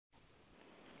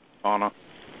Anna.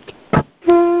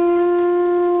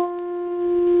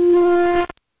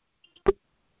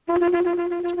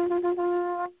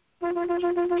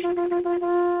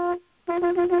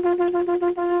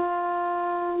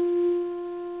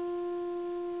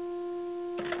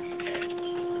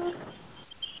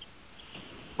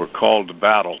 We're called to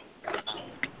battle.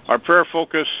 Our prayer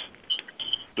focus: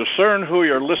 discern who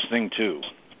you're listening to.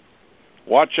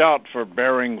 Watch out for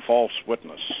bearing false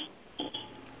witness.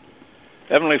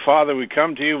 Heavenly Father, we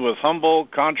come to you with humble,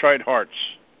 contrite hearts.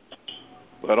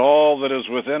 Let all that is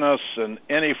within us in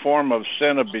any form of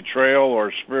sin of betrayal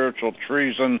or spiritual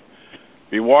treason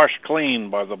be washed clean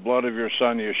by the blood of your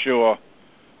Son, Yeshuah,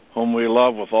 whom we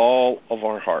love with all of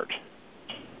our heart.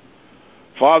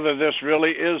 Father, this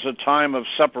really is a time of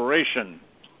separation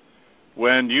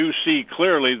when you see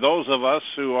clearly those of us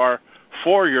who are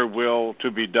for your will to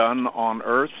be done on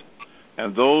earth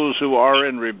and those who are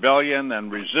in rebellion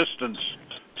and resistance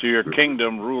to your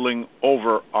kingdom ruling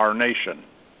over our nation.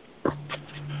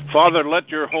 Father, let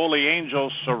your holy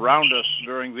angels surround us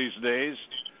during these days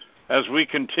as we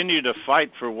continue to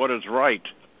fight for what is right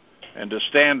and to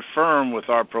stand firm with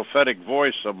our prophetic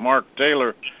voice of Mark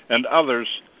Taylor and others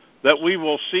that we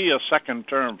will see a second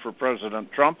term for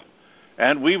President Trump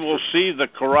and we will see the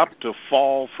corrupt to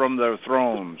fall from their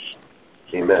thrones.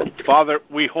 Amen. Father,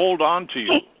 we hold on to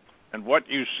you and what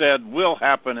you said will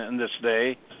happen in this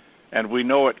day, and we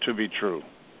know it to be true.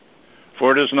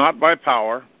 For it is not by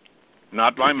power,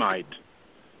 not by might,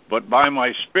 but by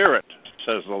my Spirit,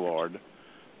 says the Lord,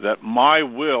 that my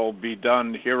will be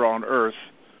done here on earth,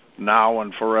 now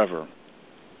and forever.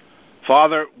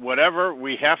 Father, whatever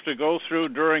we have to go through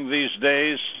during these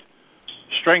days,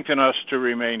 strengthen us to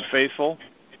remain faithful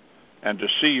and to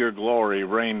see your glory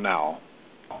reign now.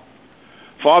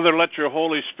 Father, let your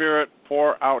Holy Spirit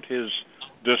pour out his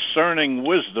discerning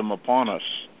wisdom upon us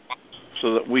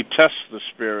so that we test the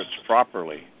spirits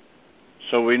properly,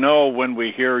 so we know when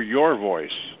we hear your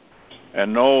voice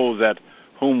and know that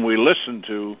whom we listen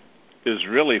to is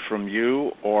really from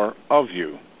you or of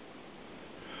you.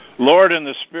 Lord, in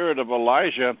the spirit of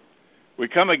Elijah, we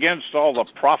come against all the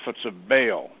prophets of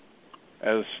Baal.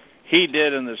 As he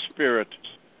did in the spirit,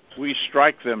 we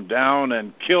strike them down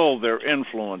and kill their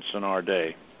influence in our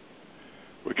day.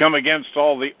 We come against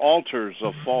all the altars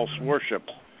of false worship,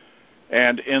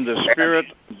 and in the spirit,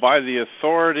 by the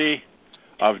authority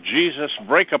of Jesus,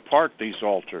 break apart these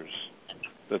altars,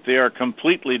 that they are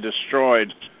completely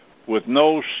destroyed with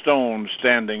no stone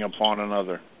standing upon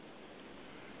another.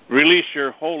 Release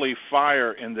your holy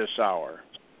fire in this hour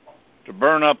to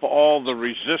burn up all the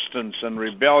resistance and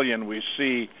rebellion we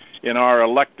see in our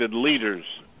elected leaders.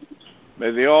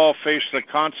 May they all face the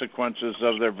consequences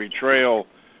of their betrayal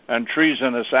and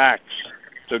treasonous acts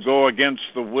to go against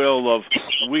the will of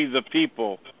we the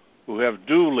people who have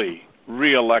duly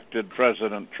re-elected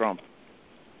President Trump.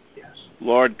 Yes.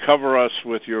 Lord, cover us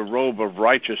with your robe of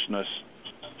righteousness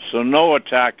so no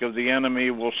attack of the enemy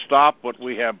will stop what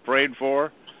we have prayed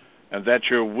for, and that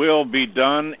your will be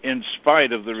done in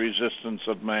spite of the resistance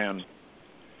of man.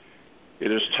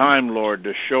 It is time, Lord,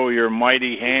 to show your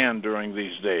mighty hand during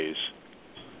these days.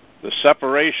 The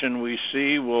separation we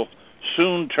see will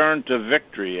soon turn to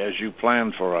victory as you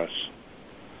plan for us.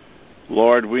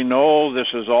 Lord, we know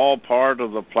this is all part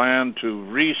of the plan to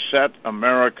reset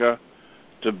America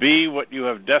to be what you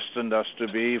have destined us to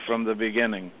be from the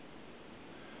beginning.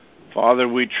 Father,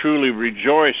 we truly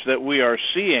rejoice that we are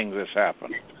seeing this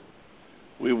happen.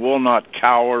 We will not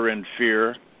cower in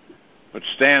fear, but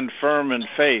stand firm in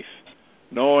faith,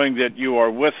 knowing that you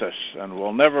are with us and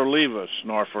will never leave us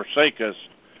nor forsake us,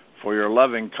 for your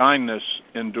loving kindness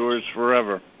endures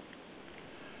forever.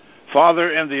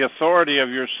 Father, in the authority of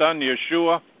your Son,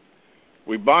 Yeshuah,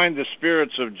 we bind the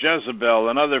spirits of Jezebel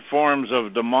and other forms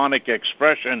of demonic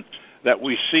expression that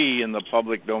we see in the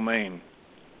public domain.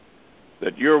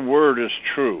 That your word is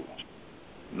true.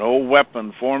 No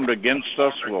weapon formed against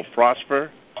us will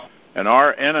prosper, and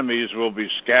our enemies will be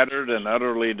scattered and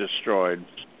utterly destroyed.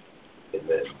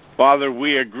 Amen. Father,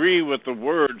 we agree with the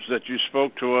words that you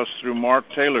spoke to us through Mark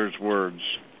Taylor's words.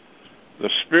 The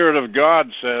Spirit of God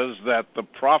says that the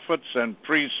prophets and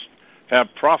priests have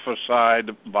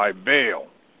prophesied by Baal.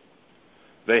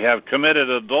 They have committed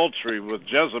adultery with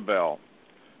Jezebel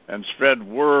and spread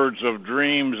words of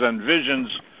dreams and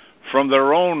visions from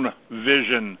their own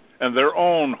vision and their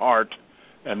own heart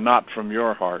and not from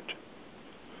your heart.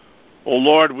 O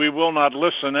Lord, we will not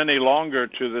listen any longer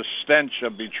to the stench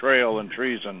of betrayal and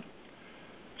treason.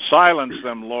 Silence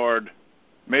them, Lord.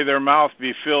 May their mouth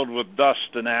be filled with dust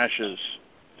and ashes.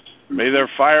 May their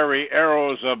fiery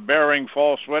arrows of bearing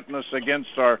false witness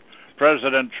against our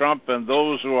President Trump and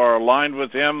those who are aligned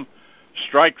with him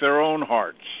strike their own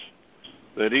hearts,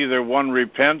 that either one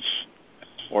repents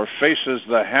or faces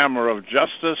the hammer of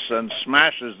justice and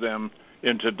smashes them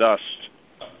into dust.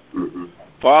 Mm-hmm.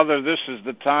 Father, this is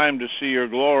the time to see your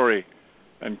glory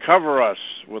and cover us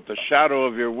with the shadow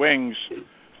of your wings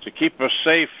to keep us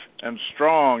safe and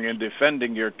strong in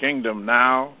defending your kingdom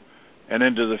now and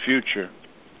into the future.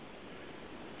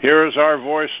 Here is our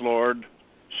voice, Lord,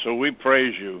 so we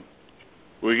praise you.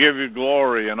 We give you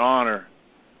glory and honor.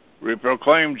 We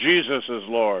proclaim Jesus as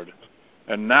Lord.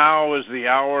 And now is the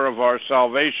hour of our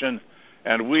salvation,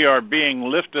 and we are being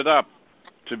lifted up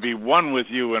to be one with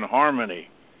you in harmony,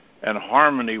 and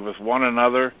harmony with one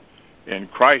another in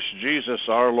Christ Jesus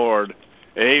our Lord.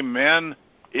 Amen.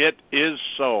 It is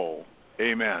so.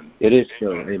 Amen. It is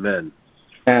so. Amen.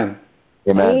 Amen.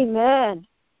 Amen. Amen.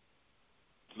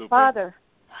 Lupe. Father,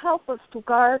 help us to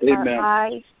guard Amen. our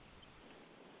eyes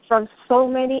from so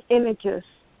many images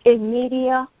in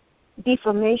media,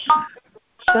 defamation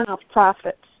of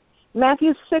prophets.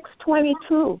 Matthew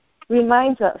 6:22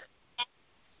 reminds us,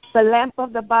 the lamp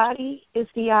of the body is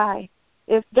the eye.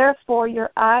 If therefore your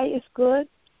eye is good,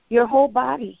 your whole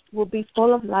body will be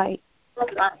full of light.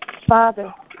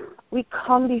 Father, we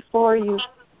come before you.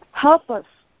 Help us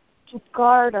to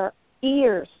guard our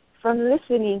ears from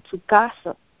listening to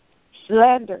gossip,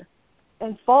 slander,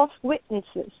 and false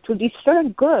witnesses, to discern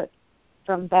good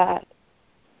from bad.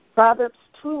 Proverbs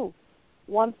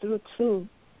 2:1-2.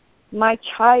 My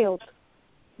child,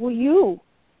 will you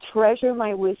treasure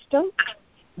my wisdom?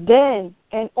 Then,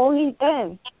 and only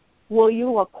then, will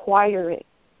you acquire it.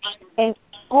 And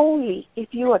only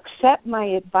if you accept my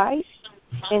advice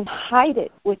and hide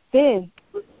it within,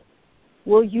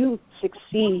 will you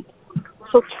succeed.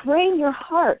 So train your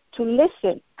heart to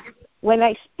listen when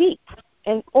I speak,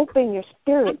 and open your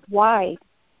spirit wide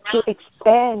to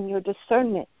expand your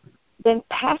discernment. Then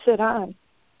pass it on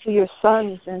to your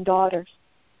sons and daughters.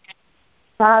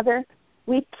 Father,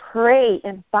 we pray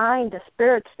and bind the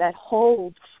spirits that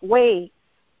hold sway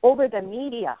over the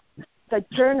media, the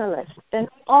journalists, and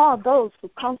all those who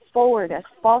come forward as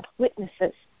false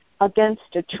witnesses against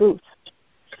the truth.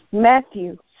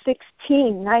 Matthew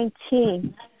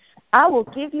 16:19. I will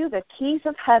give you the keys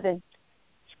of heaven,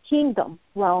 kingdom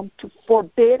realm, to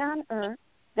forbid on earth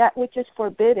that which is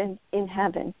forbidden in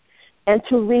heaven, and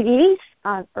to release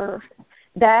on earth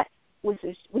that which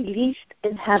is released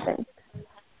in heaven.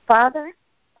 Father,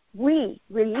 we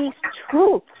release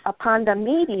truth upon the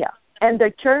media and the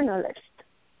journalists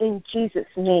in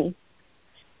Jesus' name.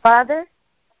 Father,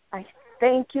 I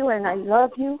thank you and I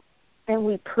love you, and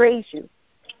we praise you.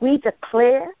 We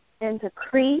declare and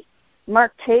decree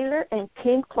Mark Taylor and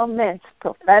King Clement's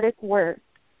prophetic word.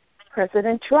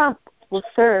 President Trump will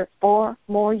serve 4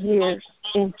 more years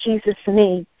in Jesus'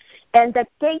 name, and the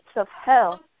gates of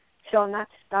hell shall not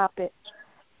stop it.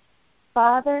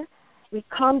 Father, we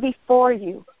come before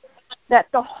you that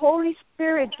the Holy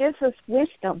Spirit gives us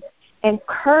wisdom and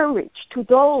courage to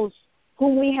those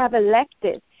whom we have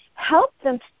elected. Help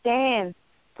them stand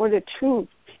for the truth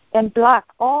and block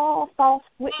all false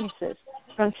witnesses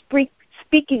from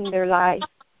speaking their lies.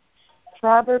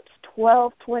 Proverbs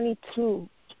 12:22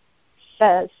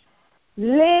 says,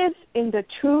 live in the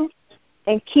truth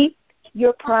and keep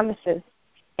your promises,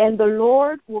 and the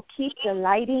Lord will keep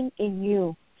delighting in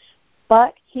you.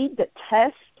 But he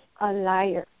detests a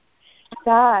liar.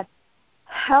 God,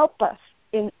 help us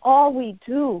in all we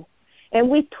do. And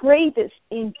we pray this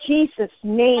in Jesus'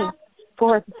 name,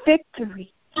 for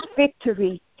victory.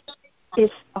 Victory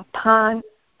is upon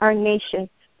our nation.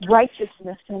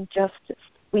 Righteousness and justice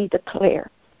we declare.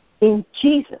 In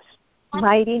Jesus'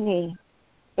 mighty name,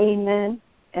 amen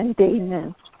and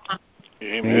amen.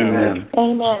 Amen.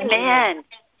 Amen. Amen.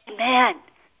 Amen.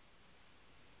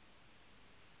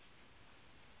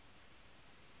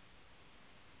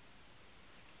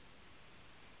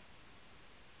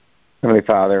 Heavenly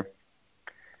Father,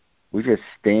 we just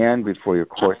stand before your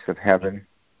courts of heaven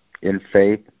in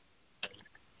faith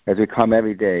as we come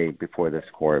every day before this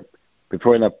court,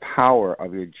 before the power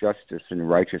of your justice and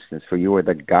righteousness, for you are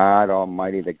the God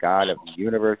Almighty, the God of the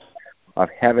universe, of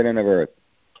heaven and of earth.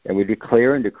 And we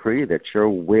declare and decree that your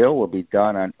will be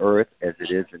done on earth as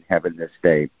it is in heaven this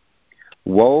day.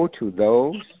 Woe to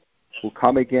those who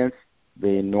come against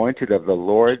the anointed of the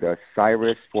Lord,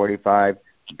 Cyrus 45,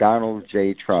 Donald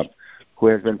J. Trump, who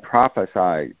has been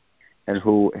prophesied and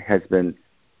who has been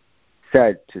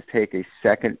said to take a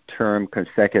second term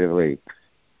consecutively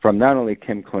from not only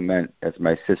Kim Clement, as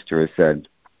my sister has said,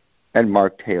 and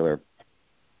Mark Taylor,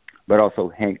 but also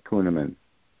Hank Kuhneman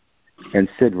and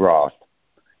Sid Roth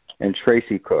and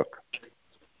Tracy Cook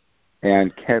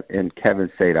and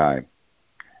Kevin Sadai,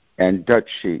 and Dutch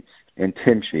Sheets, and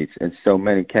Tim Sheets, and so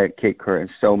many, Kate Kerr, and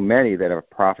so many that have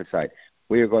prophesied.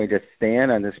 We are going to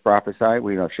stand on this prophesy.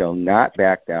 We shall not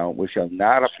back down. We shall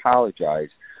not apologize,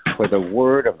 for the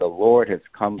word of the Lord has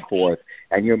come forth,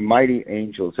 and your mighty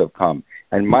angels have come.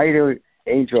 And mighty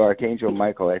angel, Archangel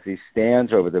Michael, as he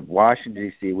stands over the Washington,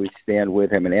 D.C., we stand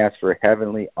with him and ask for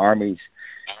heavenly armies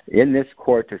in this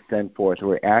court to send forth.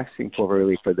 We're asking for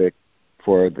relief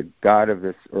for the God of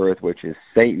this earth, which is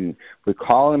Satan. We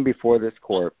call him before this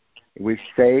court. We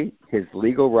say his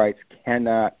legal rights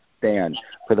cannot stand.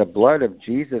 For the blood of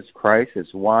Jesus Christ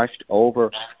is washed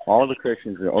over all the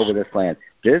Christians and over this land.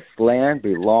 This land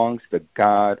belongs to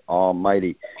God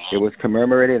Almighty. It was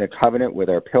commemorated in a covenant with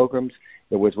our pilgrims.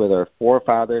 It was with our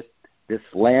forefathers. This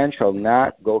land shall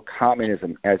not go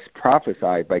communism, as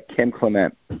prophesied by Kim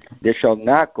Clement. This shall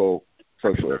not go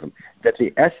socialism. That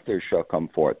the Esther shall come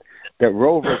forth. That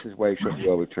Roe versus Wade shall be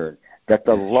overturned. That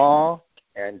the law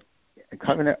and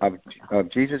covenant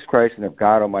of Jesus Christ and of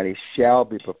God Almighty shall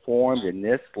be performed in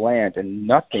this land, and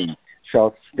nothing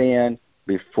shall stand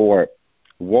before it.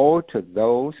 Woe to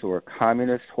those who are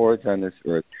communist hordes on this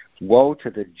earth. Woe to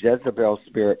the Jezebel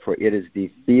spirit, for it is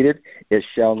defeated. It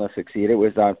shall not succeed. It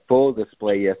was on full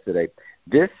display yesterday.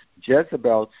 This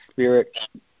Jezebel spirit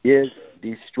is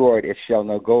destroyed. It shall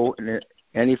not go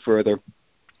any further.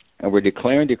 And we're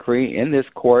declaring decree in this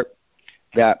court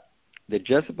that the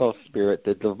Jezebel spirit,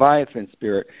 the Leviathan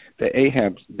spirit, the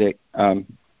Ahab, the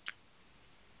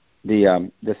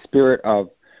spirit of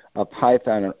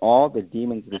Python, and all the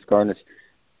demons of this garden.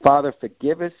 Father,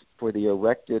 forgive us for the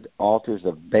erected altars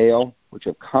of Baal, which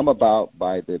have come about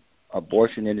by the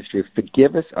abortion industry.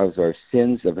 Forgive us of our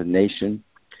sins of a nation.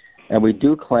 And we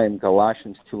do claim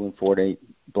Galatians 2 and 4,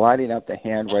 blotting out the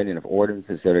handwriting of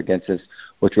ordinances that are against us,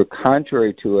 which were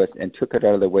contrary to us, and took it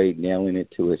out of the way, nailing it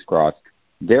to his cross.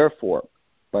 Therefore,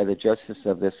 by the justice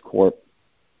of this court,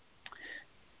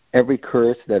 every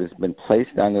curse that has been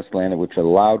placed on this land, which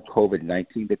allowed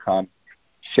COVID-19 to come,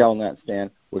 shall not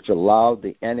stand, which allowed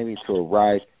the enemy to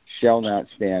arise, shall not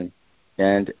stand,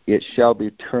 and it shall be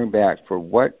turned back. For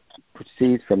what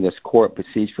proceeds from this court,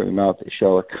 proceeds from your mouth, it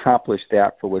shall accomplish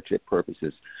that for which it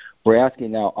purposes. We're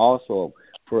asking now also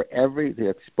for the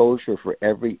exposure for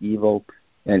every evil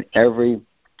and every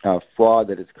fraud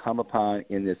that has come upon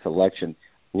in this election.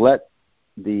 Let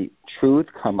the truth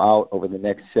come out over the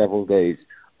next several days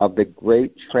of the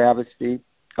great travesty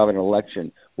of an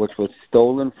election which was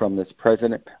stolen from this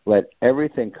president. Let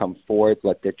everything come forth.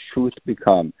 Let the truth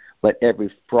become. Let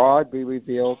every fraud be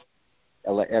revealed.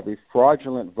 And let every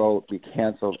fraudulent vote be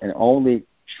canceled, and only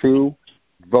true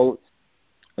votes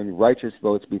and righteous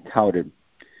votes be counted.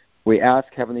 We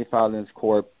ask Heavenly Father in this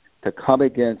court to come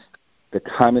against the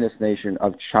communist nation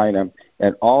of China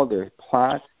and all their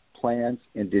plots, plans,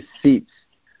 and deceits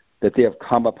that they have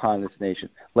come upon this nation.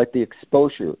 Let the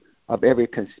exposure of every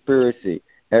conspiracy,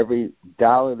 every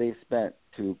dollar they spent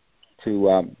to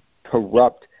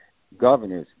corrupt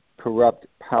governors, corrupt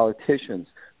politicians,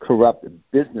 corrupt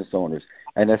business owners,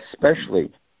 and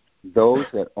especially those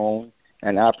that own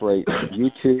and operate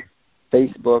YouTube,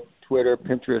 Facebook, Twitter,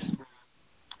 Pinterest,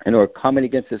 and who are coming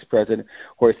against this president,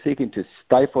 who are seeking to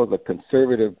stifle the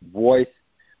conservative voice.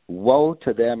 Woe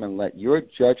to them, and let your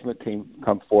judgment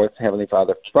come forth, Heavenly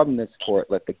Father, from this court.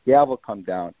 Let the gavel come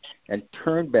down and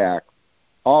turn back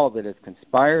all that has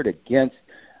conspired against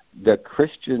the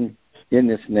Christian in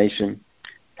this nation.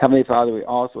 Heavenly Father, we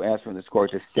also ask from this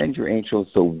court to send your angels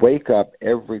to wake up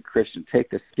every Christian, take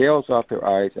the scales off their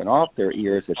eyes and off their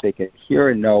ears, that they can hear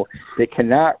and know they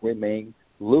cannot remain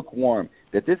lukewarm,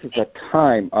 that this is a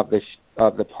time of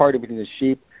the party between the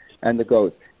sheep and the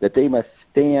goats, that they must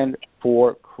stand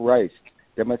for Christ.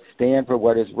 They must stand for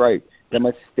what is right. They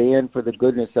must stand for the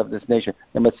goodness of this nation.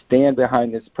 They must stand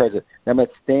behind this president. They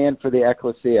must stand for the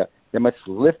ecclesia. They must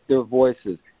lift their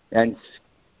voices and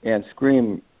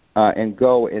scream and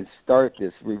go and start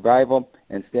this revival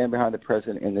and stand behind the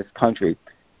president in this country.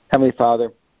 Heavenly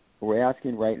Father, we're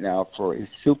asking right now for a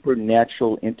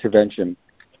supernatural intervention,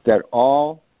 that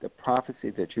all the prophecy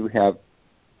that you have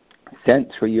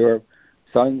sent to your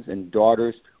sons and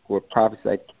daughters who are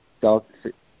prophesied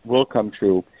will come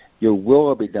true. Your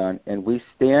will be done, and we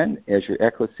stand as your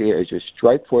ecclesia, as your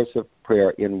strike force of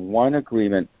prayer, in one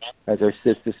agreement, as our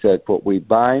sister said, what we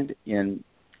bind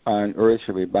on earth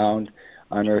shall be bound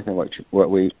on earth, and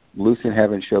what we loose in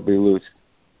heaven shall be loosed.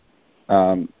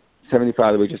 Heavenly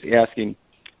Father, we're just asking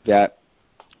that,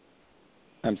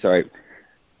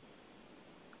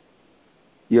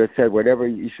 you have said, whatever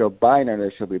you shall bind on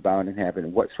earth shall be bound in heaven,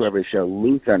 and whatsoever you shall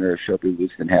loose on earth shall be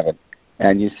loosed in heaven.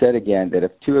 And you said again that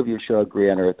if two of you shall agree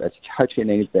on earth as touching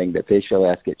anything that they shall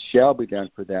ask, it shall be done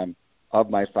for them of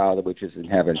my Father which is in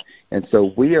heaven. And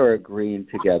so we are agreeing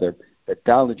together that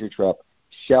Dollar Trump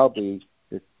shall be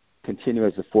continue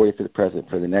as the 40th of the president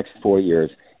for the next 4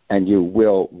 years, and you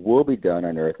will be done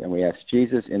on earth. And we ask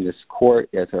Jesus in this court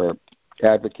as our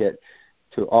advocate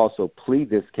to also plead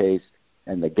this case,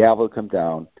 and the gavel come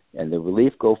down, and the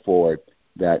relief go forward,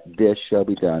 that this shall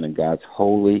be done in God's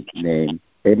holy name.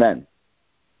 Amen.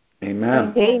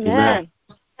 Amen. Amen.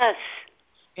 Yes.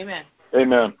 Amen.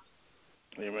 Amen.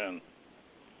 Amen.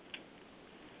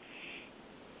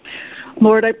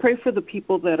 Lord, I pray for the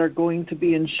people that are going to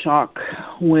be in shock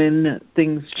when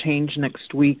things change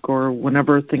next week or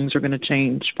whenever things are going to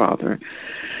change, Father.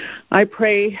 I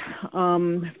pray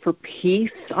for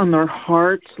peace on their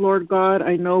hearts, Lord God.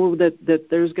 I know that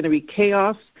there's going to be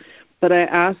chaos, but I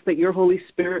ask that your Holy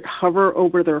Spirit hover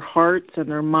over their hearts and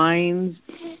their minds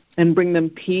and bring them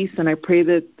peace. And I pray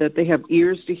that they have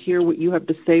ears to hear what you have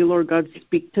to say, Lord God.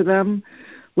 Speak to them.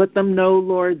 Let them know,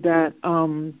 Lord, that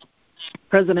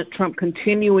President Trump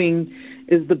continuing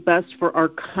is the best for our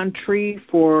country,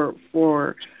 for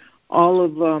all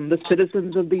of the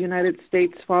citizens of the United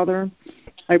States, Father.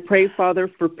 I pray, Father,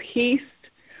 for peace,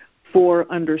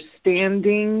 for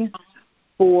understanding,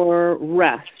 for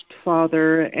rest,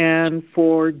 Father, and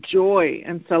for joy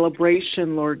and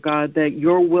celebration, Lord God, that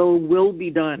your will be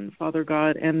done, Father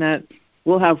God, and that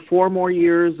we'll have 4 more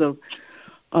years of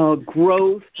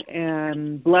growth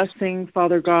and blessing,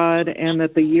 Father God, and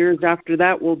that the years after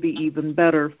that will be even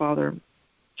better, Father.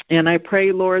 And I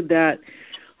pray, Lord, that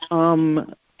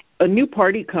a new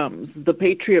party comes, the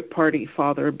Patriot Party,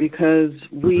 Father, because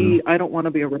I don't want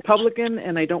to be a Republican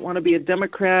and I don't want to be a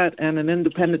Democrat, and an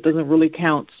independent doesn't really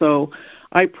count. So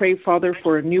I pray, Father,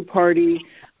 for a new party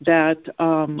that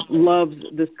loves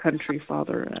this country,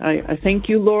 Father. I thank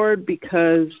you, Lord,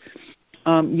 because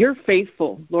you're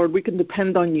faithful, Lord. We can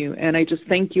depend on you, and I just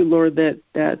thank you, Lord,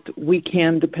 that we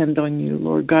can depend on you,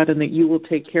 Lord God, and that you will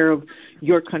take care of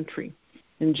your country.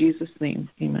 In Jesus' name,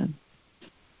 amen.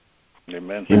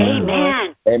 Amen.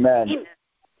 Amen. Amen.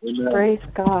 Amen. Praise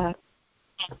God.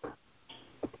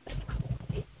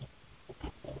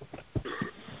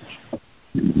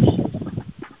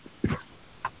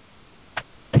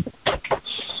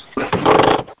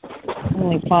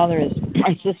 Heavenly Father, as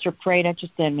my sister prayed, I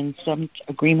just am in some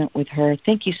agreement with her.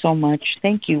 Thank you so much.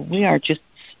 Thank you. We are just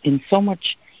so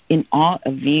much in awe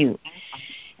of you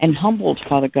and humbled,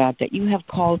 Father God, that you have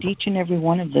called each and every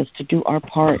one of us to do our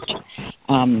part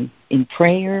in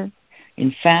prayer,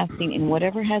 in fasting, in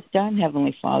whatever has done,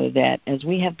 Heavenly Father, that as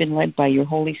we have been led by your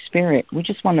Holy Spirit, we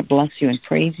just want to bless you and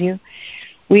praise you.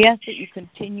 We ask that you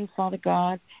continue, Father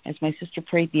God, as my sister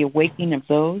prayed, the awakening of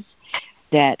those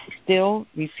that still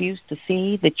refuse to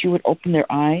see, that you would open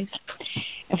their eyes.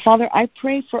 And Father, I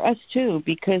pray for us too,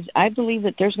 because I believe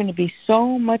that there's going to be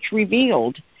so much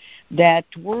revealed that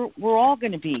we're all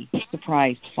going to be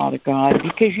surprised, Father God,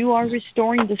 because you are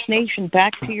restoring this nation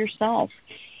back to yourself.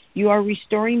 You are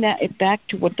restoring it back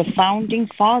to what the founding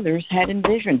fathers had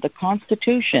envisioned, the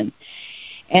Constitution.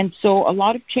 And so a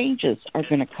lot of changes are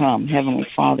going to come, Heavenly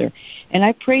Father. And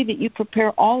I pray that you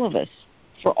prepare all of us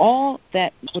for all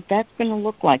that, what that's going to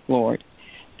look like, Lord.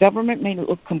 Government may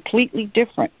look completely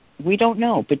different. We don't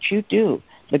know, but you do.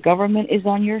 The government is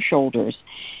on your shoulders.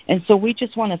 And so we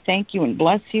just want to thank you and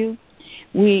bless you.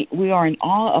 We are in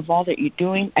awe of all that you're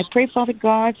doing. I pray, Father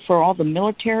God, for all the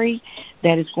military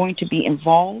that is going to be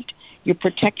involved, your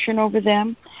protection over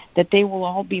them, that they will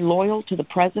all be loyal to the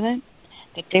president,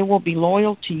 that they will be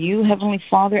loyal to you, Heavenly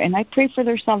Father. And I pray for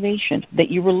their salvation, that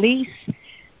you release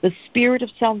the spirit of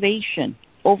salvation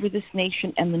over this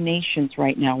nation and the nations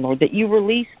right now, Lord, that you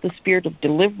release the spirit of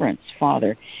deliverance,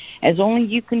 Father, as only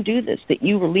you can do this, that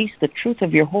you release the truth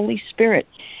of your Holy Spirit,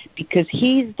 because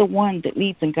he's the one that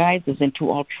leads and guides us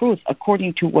into all truth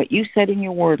according to what you said in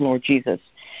your word, Lord Jesus.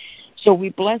 So we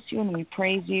bless you and we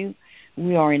praise you.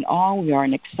 We are in awe. We are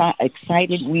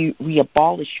excited. We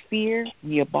abolish fear.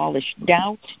 We abolish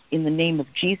doubt in the name of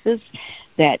Jesus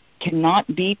that cannot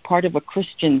be part of a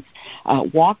Christian's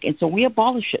walk. And so we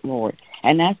abolish it, Lord,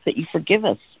 and ask that you forgive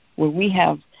us where we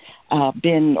have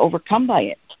been overcome by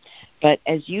it. But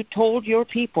as you told your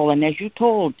people, and as you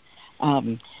told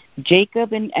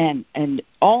Jacob and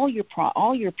all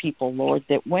your people, Lord,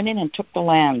 that went in and took the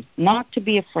land, not to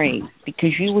be afraid,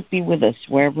 because you would be with us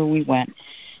wherever we went.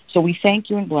 So we thank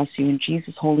you and bless you. In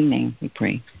Jesus' holy name we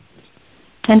pray.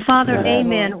 And Father,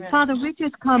 amen. Father, we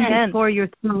just come before your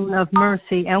throne of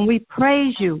mercy, and we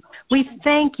praise you. We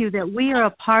thank you that we are a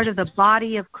part of the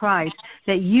body of Christ,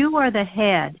 that you are the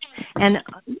head, and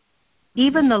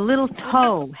even the little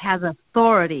toe has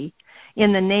authority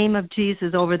in the name of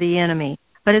Jesus over the enemy.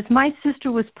 But as my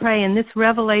sister was praying, this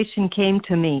revelation came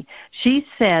to me. She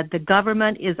said the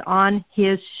government is on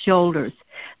his shoulders.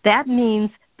 That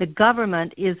means the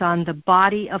government is on the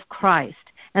body of Christ.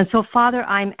 And so, Father,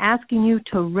 I'm asking you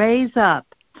to raise up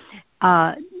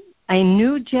a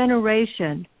new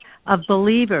generation of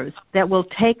believers that will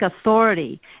take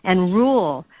authority and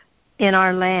rule in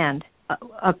our land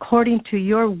according to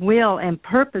your will and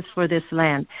purpose for this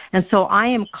land. And so I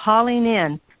am calling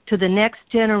in to the next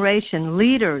generation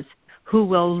leaders who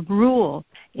will rule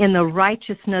in the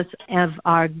righteousness of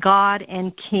our God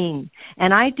and King.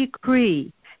 And I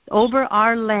decree over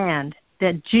our land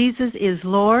that Jesus is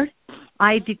Lord.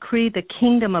 I decree the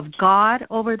kingdom of God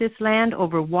over this land,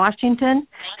 over Washington,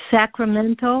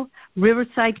 Sacramento,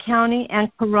 Riverside County,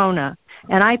 and Corona.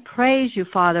 And I praise you,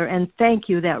 Father, and thank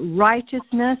you that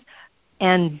righteousness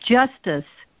and justice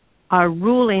are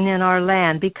ruling in our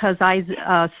land, because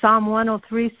Psalm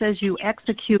 103 says you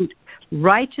execute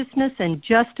righteousness and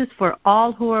justice for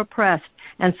all who are oppressed.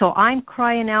 And so I'm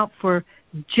crying out for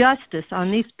justice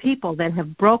on these people that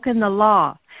have broken the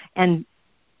law and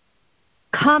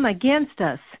come against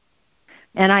us.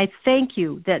 And I thank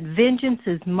you that vengeance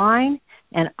is mine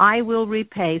and I will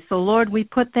repay. So, Lord, we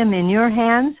put them in your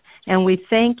hands, and we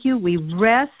thank you. We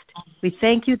rest. We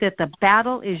thank you that the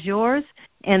battle is yours.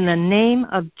 In the name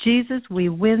of Jesus, we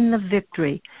win the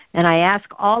victory. And I ask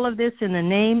all of this in the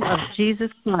name of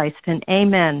Jesus Christ, and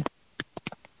amen.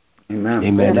 Amen.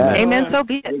 Amen. Amen, so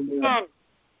be it. Amen.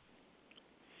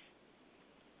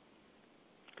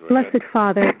 Blessed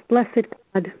Father, blessed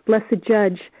God, blessed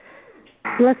Judge,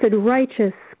 blessed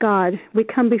righteous God, we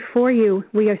come before you.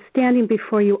 We are standing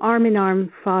before you arm in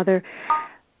arm, Father,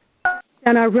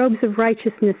 on our robes of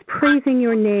righteousness, praising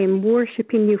your name,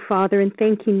 worshiping you, Father, and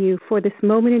thanking you for this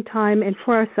moment in time and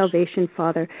for our salvation,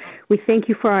 Father. We thank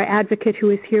you for our advocate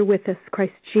who is here with us,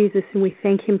 Christ Jesus, and we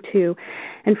thank him too.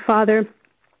 And Father,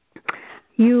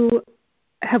 you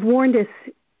have warned us,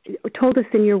 told us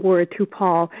in your word through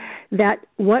Paul, that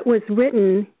what was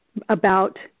written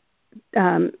about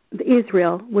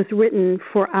Israel was written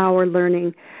for our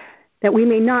learning, that we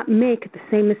may not make the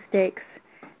same mistakes.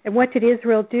 And what did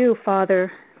Israel do,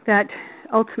 Father, that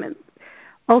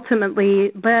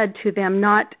ultimately led to them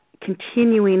not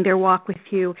continuing their walk with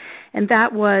you? And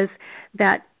that was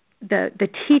that the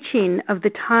teaching of the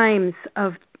times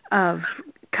of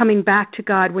coming back to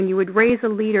God, when you would raise a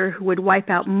leader who would wipe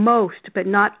out most but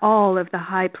not all of the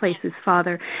high places,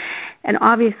 Father, and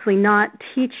obviously not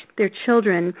teach their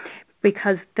children,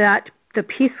 because that the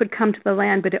peace would come to the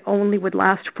land, but it only would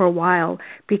last for a while,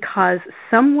 because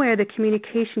somewhere the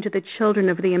communication to the children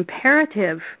of the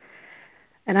imperative,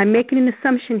 and I'm making an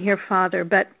assumption here, Father,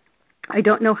 but I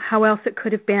don't know how else it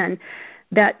could have been,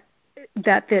 that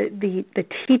the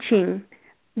teaching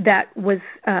that was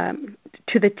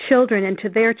to the children and to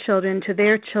their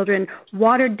children,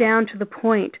 watered down to the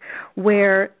point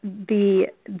where the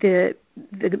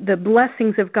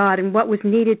blessings of God and what was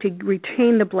needed to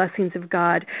retain the blessings of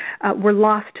God were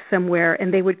lost somewhere,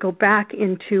 and they would go back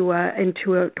into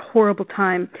a horrible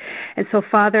time. And so,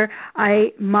 Father,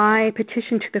 my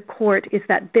petition to the court is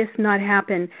that this not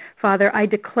happen. Father, I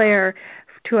declare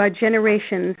to our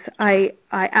generations, I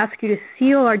ask you to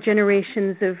seal our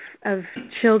generations of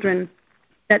children,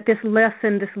 that this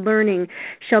lesson, this learning,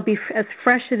 shall be as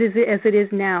fresh as it is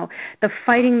now. The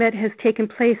fighting that has taken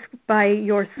place by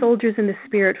your soldiers in the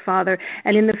Spirit, Father,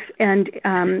 and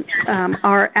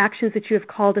our actions that you have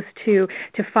called us to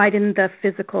fight in the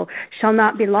physical, shall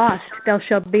not be lost. Thou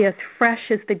shalt be as fresh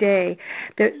as the day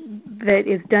that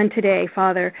is done today,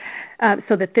 Father,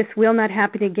 so that this will not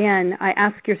happen again. I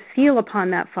ask your seal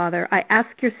upon that, Father. I ask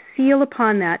your seal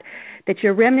upon that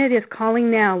your remnant is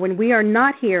calling now when we are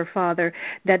not here, Father,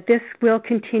 that this will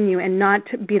continue and not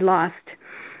be lost.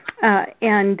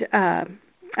 And I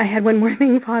had one more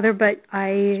thing, Father, but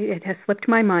it has slipped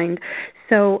my mind.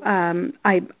 So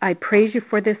I praise you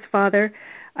for this, Father.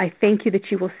 I thank you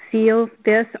that you will seal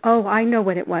this. Oh, I know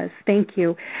what it was. Thank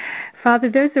you. Father,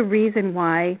 there's a reason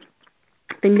why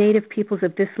the native peoples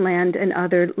of this land and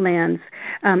other lands,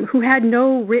 who had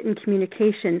no written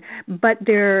communication, but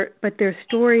their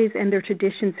stories and their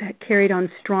traditions carried on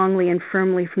strongly and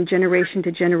firmly from generation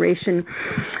to generation,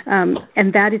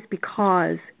 and that is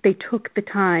because they took the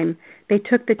time. They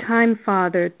took the time,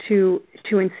 Father, to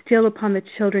instill upon the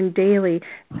children daily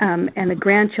and the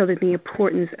grandchildren the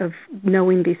importance of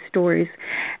knowing these stories.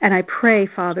 And I pray,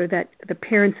 Father, that the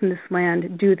parents in this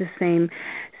land do the same.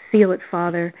 Seal it,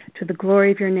 Father, to the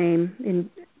glory of your name. In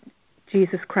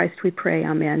Jesus Christ we pray.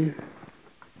 Amen.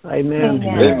 Amen.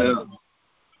 Amen. Amen.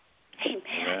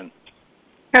 Amen.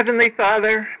 Heavenly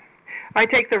Father, I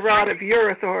take the rod of your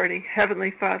authority,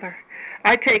 Heavenly Father.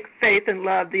 I take faith and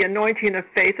love, the anointing of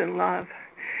faith and love.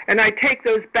 And I take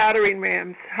those battering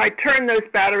rams. I turn those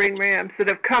battering rams that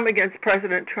have come against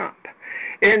President Trump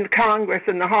in Congress,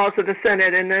 in the halls of the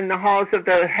Senate, and in the halls of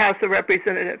the House of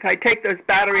Representatives. I take those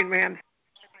battering rams,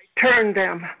 turn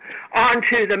them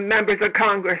onto the members of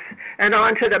Congress and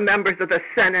onto the members of the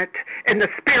Senate in the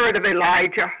spirit of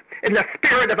Elijah. In the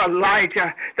spirit of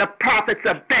Elijah, the prophets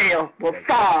of Baal will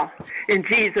fall. In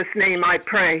Jesus' name I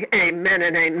pray. Amen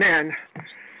and amen.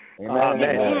 Amen.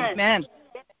 Amen.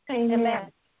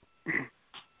 Amen.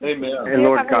 Amen. And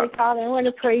Lord Heavenly God, Father, I want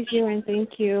to praise you and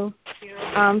thank you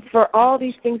for all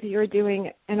these things that you're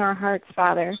doing in our hearts,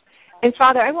 Father. And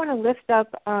Father, I want to lift up,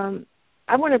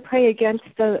 I want to pray against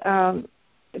the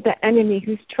enemy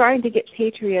who's trying to get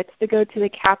patriots to go to the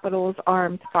Capitol's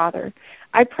armed, Father.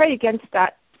 I pray against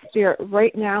that spirit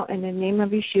right now in the name of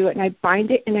Yeshua, and I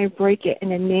bind it and I break it in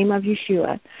the name of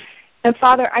Yeshua. And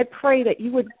Father, I pray that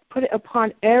you would put it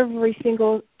upon every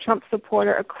single Trump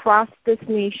supporter across this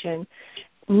nation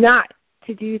not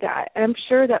to do that. And I'm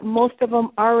sure that most of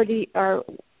them already are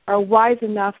wise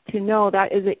enough to know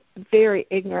that is a very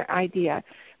ignorant idea.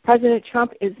 President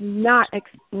Trump is not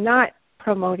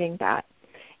promoting that.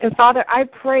 And Father, I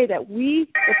pray that we,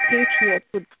 the patriots,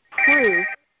 would prove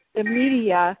the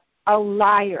media a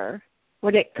liar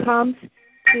when it comes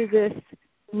to this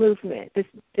movement,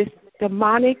 this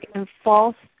demonic and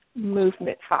false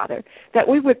movement, Father, that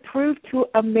we would prove to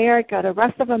America, the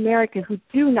rest of America who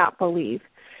do not believe,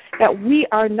 that we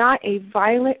are not a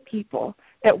violent people,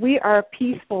 that we are a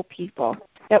peaceful people,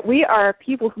 that we are a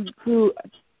people who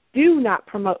do not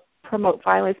promote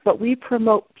violence, but we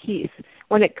promote peace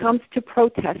when it comes to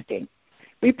protesting.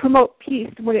 We promote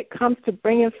peace when it comes to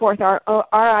bringing forth our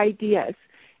ideas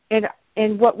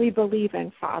and what we believe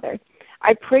in, Father.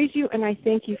 I praise you and I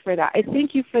thank you for that. I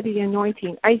thank you for the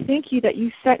anointing. I thank you that you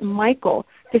sent Michael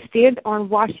to stand on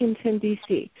Washington,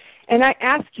 D.C. And I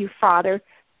ask you, Father,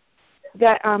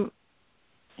 that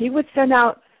he would send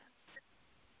out,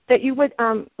 that you would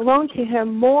loan to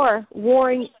him more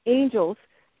warring angels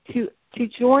to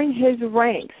join his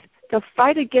ranks, to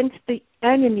fight against the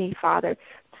enemy, Father,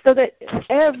 so that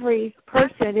every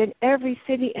person in every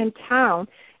city and town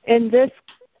in this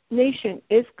nation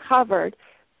is covered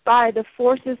by the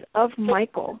forces of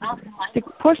Michael, to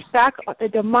push back the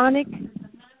demonic,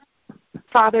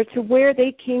 Father, to where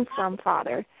they came from,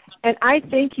 Father. And I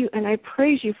thank you and I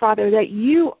praise you, Father, that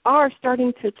you are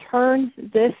starting to turn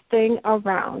this thing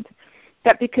around,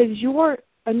 that because your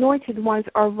anointed ones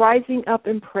are rising up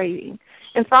and praying.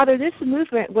 And, Father, this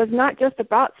movement was not just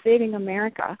about saving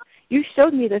America. You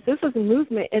showed me this. This was a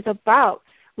movement is about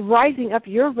rising up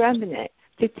your remnant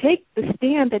to take the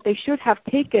stand that they should have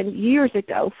taken years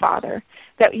ago, Father,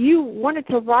 that you wanted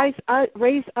to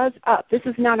raise us up. This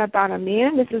is not about a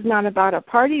man. This is not about a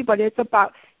party, but it's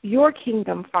about your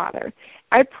kingdom, Father.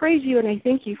 I praise you and I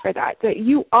thank you for that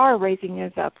you are raising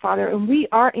us up, Father, and we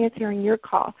are answering your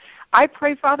call. I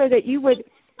pray, Father, that you would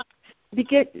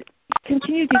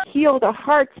continue to heal the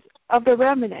hearts of the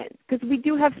remnant, because we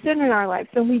do have sin in our lives,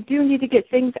 and we do need to get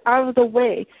things out of the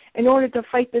way in order to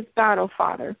fight this battle,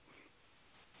 Father.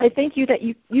 I thank you that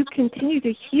you continue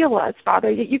to heal us,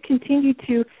 Father, that you continue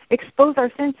to expose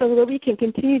our sins so that we can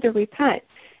continue to repent,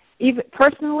 even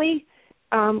personally,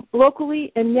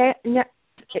 locally, in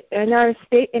our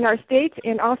states,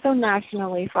 and also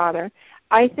nationally, Father.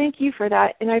 I thank you for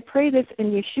that, and I pray this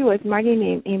in Yeshua's mighty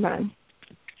name. Amen.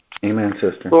 Amen,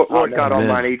 sister. Lord God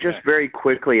Almighty, just very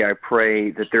quickly, I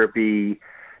pray that there be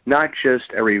not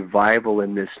just a revival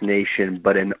in this nation,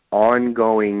 but an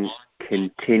ongoing,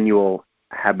 continual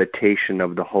habitation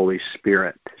of the Holy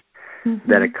Spirit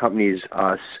that accompanies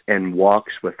us and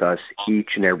walks with us each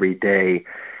and every day.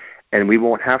 And we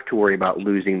won't have to worry about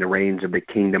losing the reins of the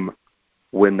kingdom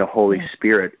when the Holy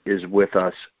Spirit is with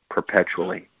us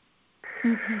perpetually.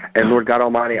 And Lord God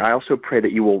Almighty, I also pray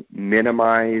that you will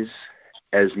minimize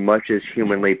as much as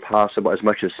humanly possible, as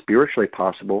much as spiritually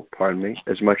possible,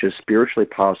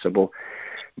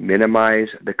 minimize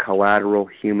the collateral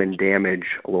human damage,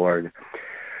 Lord,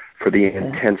 for the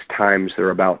intense times that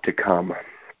are about to come.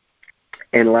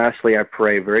 And lastly, I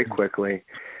pray very quickly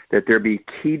that there be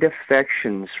key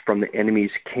defections from the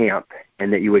enemy's camp,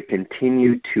 and that you would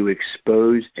continue to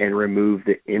expose and remove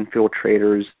the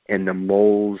infiltrators and the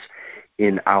moles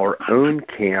in our own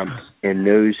camp and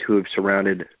those who have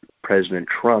surrounded President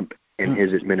Trump and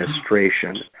his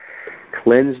administration.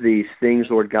 Cleanse these things,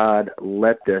 Lord God.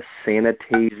 Let the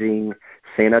sanitizing,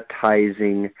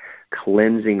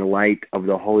 cleansing light of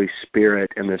the Holy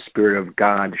Spirit and the Spirit of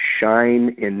God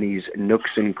shine in these nooks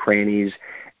and crannies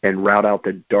and rout out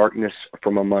the darkness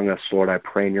from among us, Lord. I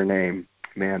pray in your name.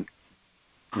 Amen.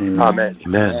 Amen.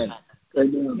 Amen.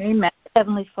 Amen.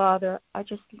 Heavenly Father, I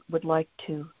just would like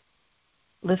to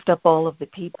lift up all of the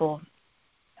people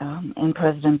in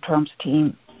President Trump's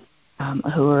team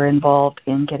who are involved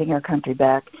in getting our country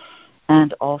back,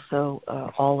 and also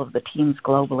all of the teams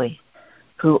globally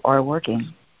who are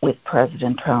working with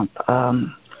President Trump.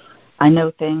 I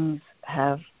know things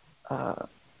have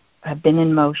been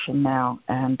in motion now,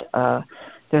 and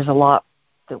there's a lot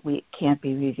that can't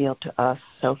be revealed to us.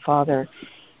 So, Father,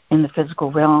 in the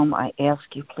physical realm, I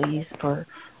ask you, please, for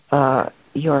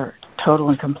your total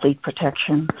and complete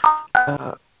protection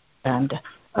and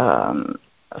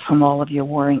from all of your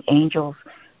warring angels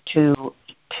to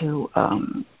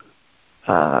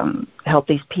help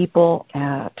these people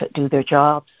to do their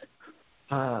jobs,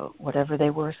 whatever they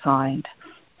were assigned,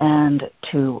 and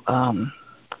to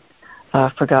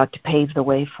for God to pave the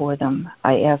way for them.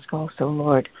 I ask also,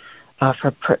 Lord,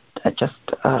 for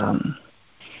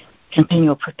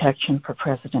continual protection for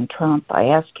President Trump. I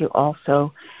ask you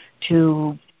also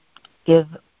to give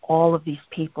all of these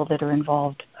people that are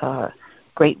involved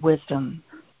great wisdom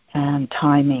and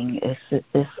timing.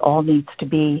 This all needs to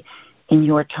be in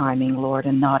your timing, Lord,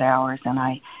 and not ours. And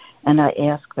I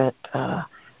ask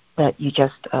that you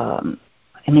just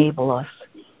enable us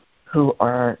who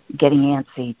are getting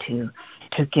antsy to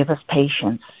give us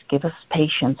patience. Give us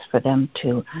patience for them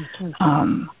to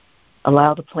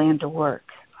allow the plan to work.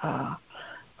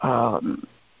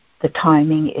 The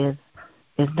timing is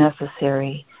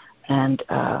necessary, and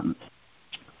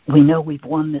we know we've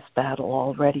won this battle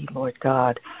already, Lord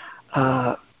God.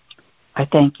 I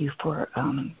thank you for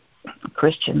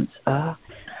Christians that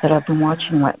I've been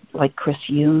watching, like Chris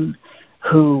Yoon,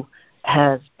 who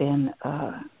has been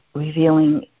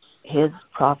revealing his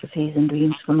prophecies and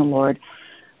dreams from the Lord,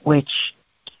 which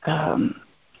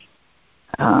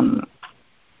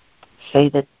say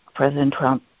that President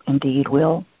Trump indeed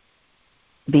will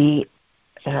be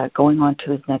going on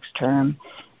to his next term.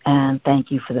 And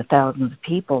thank you for the thousands of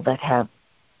people that have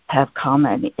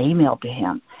commented, emailed to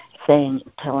him,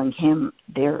 telling him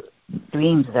their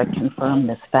dreams that confirm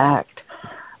this fact.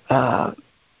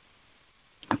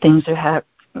 Things are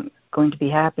going to be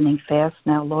happening fast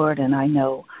now, Lord, and I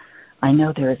know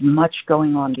there is much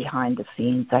going on behind the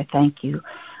scenes. I thank you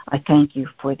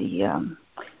for the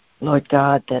Lord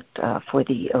God, that for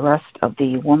the arrest of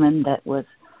the woman that was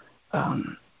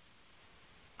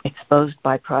exposed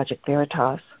by Project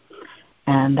Veritas.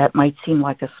 And that might seem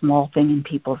like a small thing in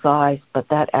people's eyes, but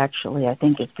that actually I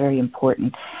think is very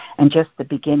important, and just the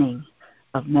beginning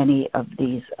of many of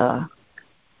these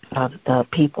of the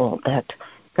people that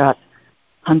got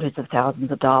hundreds of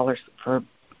thousands of dollars for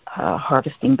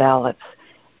harvesting ballots.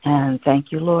 And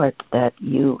thank you, Lord, that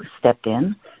you stepped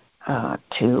in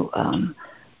to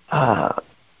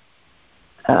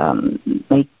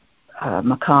make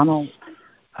McConnell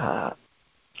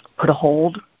put a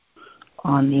hold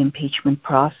on the impeachment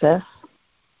process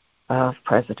of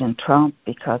President Trump,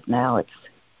 because now it's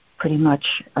pretty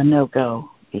much a no-go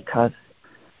because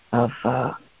of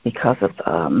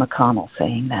McConnell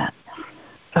saying that.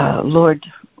 Lord,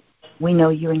 we know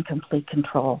you're in complete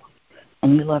control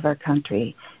and you love our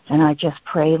country. And I just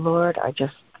pray, Lord, I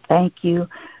just thank you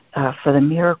for the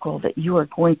miracle that you are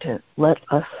going to let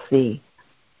us see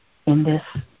in this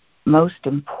most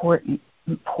important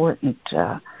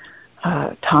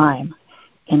time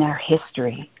in our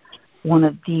history, one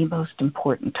of the most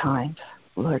important times,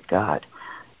 Lord God.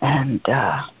 And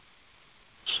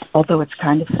although it's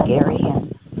kind of scary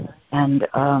and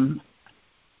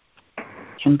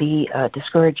can be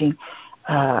discouraging,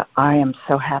 I am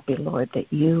so happy, Lord,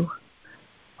 that you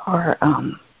are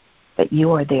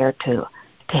there to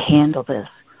handle this,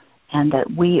 and that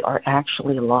we are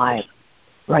actually alive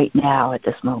right now at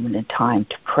this moment in time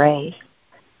to pray,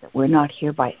 that we're not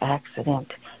here by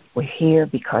accident. We're here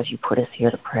because you put us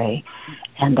here to pray,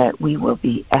 and that we will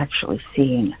be actually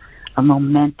seeing a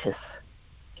momentous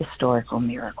historical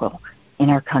miracle in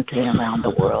our country and around the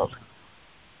world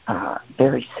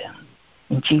very soon.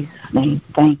 In Jesus' name,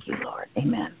 thank you, Lord.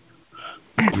 Amen.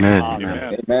 Amen.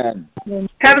 Amen. Amen.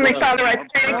 Heavenly Father, I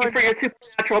thank you for your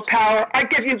supernatural power. I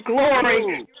give you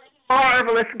glory,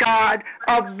 marvelous God,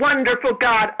 a wonderful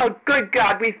God, a good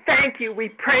God. We thank you. We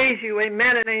praise you.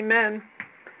 Amen and amen.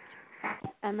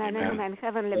 Amen, amen.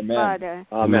 Heavenly Amen. Father,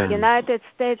 Amen. the United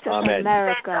States of Amen.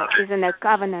 America is in a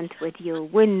covenant with you.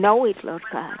 We know it, Lord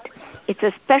God. It's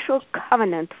a special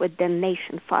covenant with the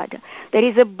nation, Father. There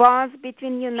is a bond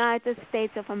between United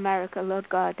States of America, Lord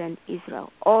God, and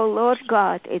Israel. Oh, Lord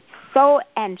God, it's so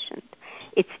ancient.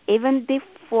 It's even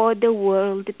before the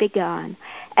world began.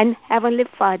 And Heavenly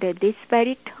Father, this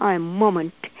very time,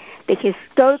 moment, the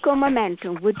historical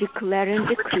momentum would declare and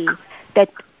decree that,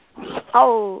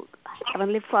 oh,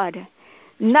 Heavenly Father,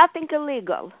 nothing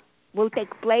illegal will take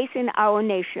place in our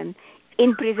nation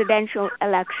in presidential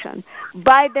election.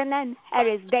 Biden and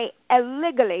Harris, they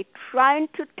illegally trying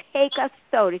to take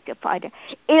authority, Father.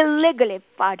 Illegally,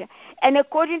 Father. And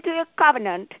according to your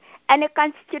covenant and the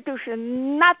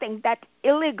Constitution, nothing that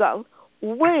illegal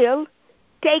will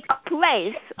take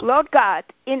place, Lord God,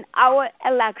 in our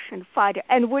election, Father.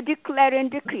 And we declare and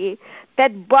decree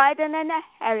that Biden and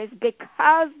Harris,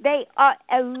 because they are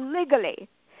illegally,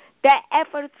 their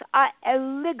efforts are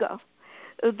illegal,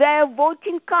 their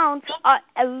voting counts are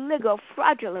illegal,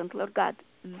 fraudulent, Lord God,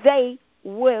 they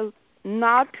will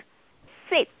not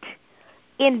sit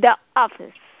in the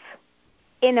office.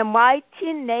 In the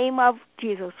mighty name of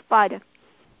Jesus, Father,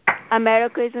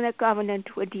 America is in a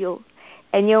covenant with you,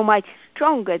 and you're much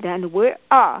stronger than we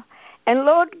are. And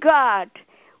Lord God,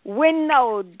 we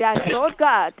know that, Lord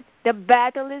God, the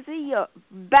battle is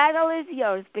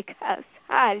yours because,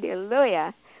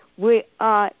 hallelujah, we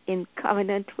are in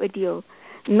covenant with you.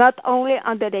 Not only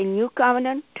under the new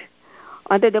covenant,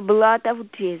 under the blood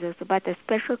of Jesus, but a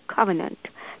special covenant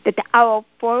that our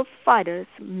forefathers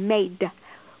made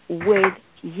with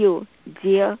you,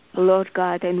 dear Lord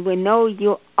God. And we know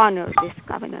you honor this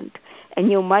covenant. And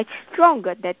you're much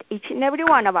stronger than each and every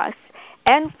one of us.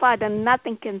 And, Father,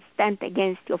 nothing can stand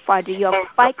against you, Father. You're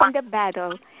fighting the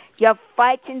battle. You're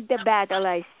fighting the battle.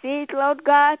 I see it, Lord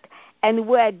God. And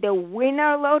we're the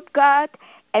winner, Lord God.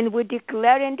 And we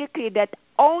declare and decree that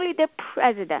only the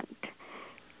president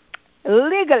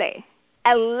legally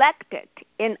elected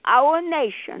in our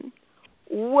nation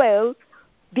will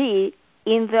be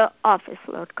in the office,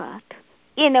 Lord God.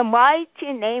 In the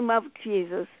mighty name of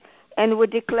Jesus. And we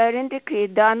declare and decree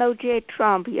Donald J.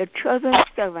 Trump, your chosen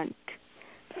servant,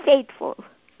 faithful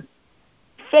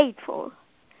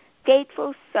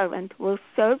servant, will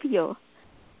serve you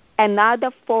another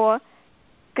 4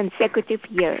 consecutive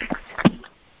years.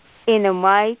 In the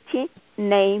mighty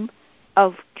name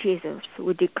of Jesus,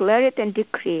 we declare it and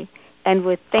decree, and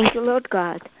we thank you, Lord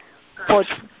God, for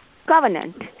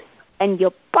covenant and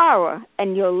your power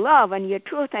and your love and your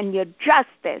truth and your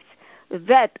justice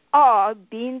that are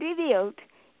being revealed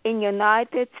in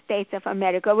United States of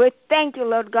America. We thank you,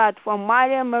 Lord God, for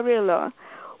Maria Murillo,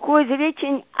 who is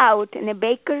reaching out in a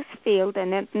Bakersfield,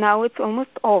 and now it's almost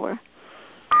over,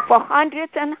 for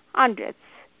hundreds and hundreds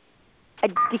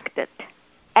addicted,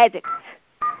 addicts,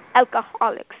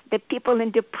 alcoholics, the people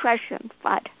in depression,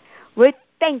 Father. We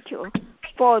thank you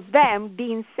for them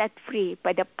being set free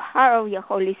by the power of your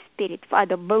Holy Spirit.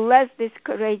 Father, bless this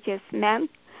courageous man.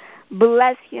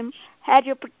 Bless him. Have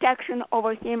your protection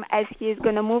over him as he is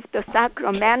going to move to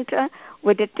Sacramento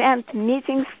with the 10th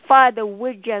meetings. Father,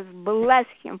 we just bless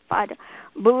him, Father.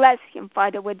 Bless him,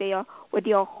 Father, with your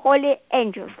holy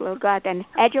angels, Lord God, and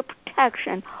have your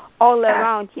protection all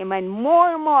around him. And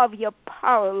more of your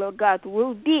power, Lord God,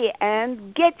 will be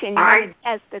and getting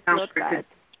manifested, Lord God,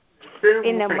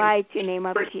 in the mighty name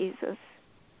of Jesus.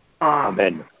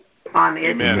 Amen.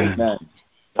 Amen.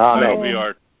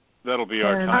 Amen. That'll be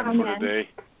our time for today.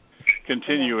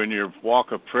 Continue in your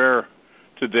walk of prayer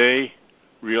today,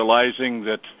 realizing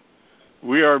that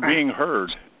we are being heard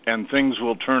and things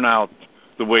will turn out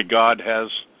the way God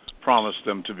has promised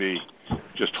them to be.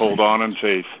 Just hold on in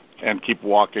faith and keep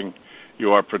walking.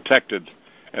 You are protected.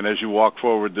 And as you walk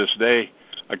forward this day,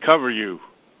 I cover you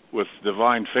with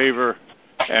divine favor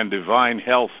and divine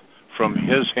health from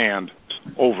His hand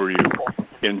over you.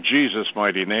 In Jesus'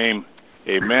 mighty name,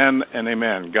 amen and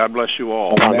amen. God bless you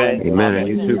all. Amen. Amen.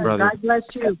 You too, brother. God bless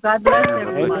you. God bless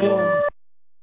everyone.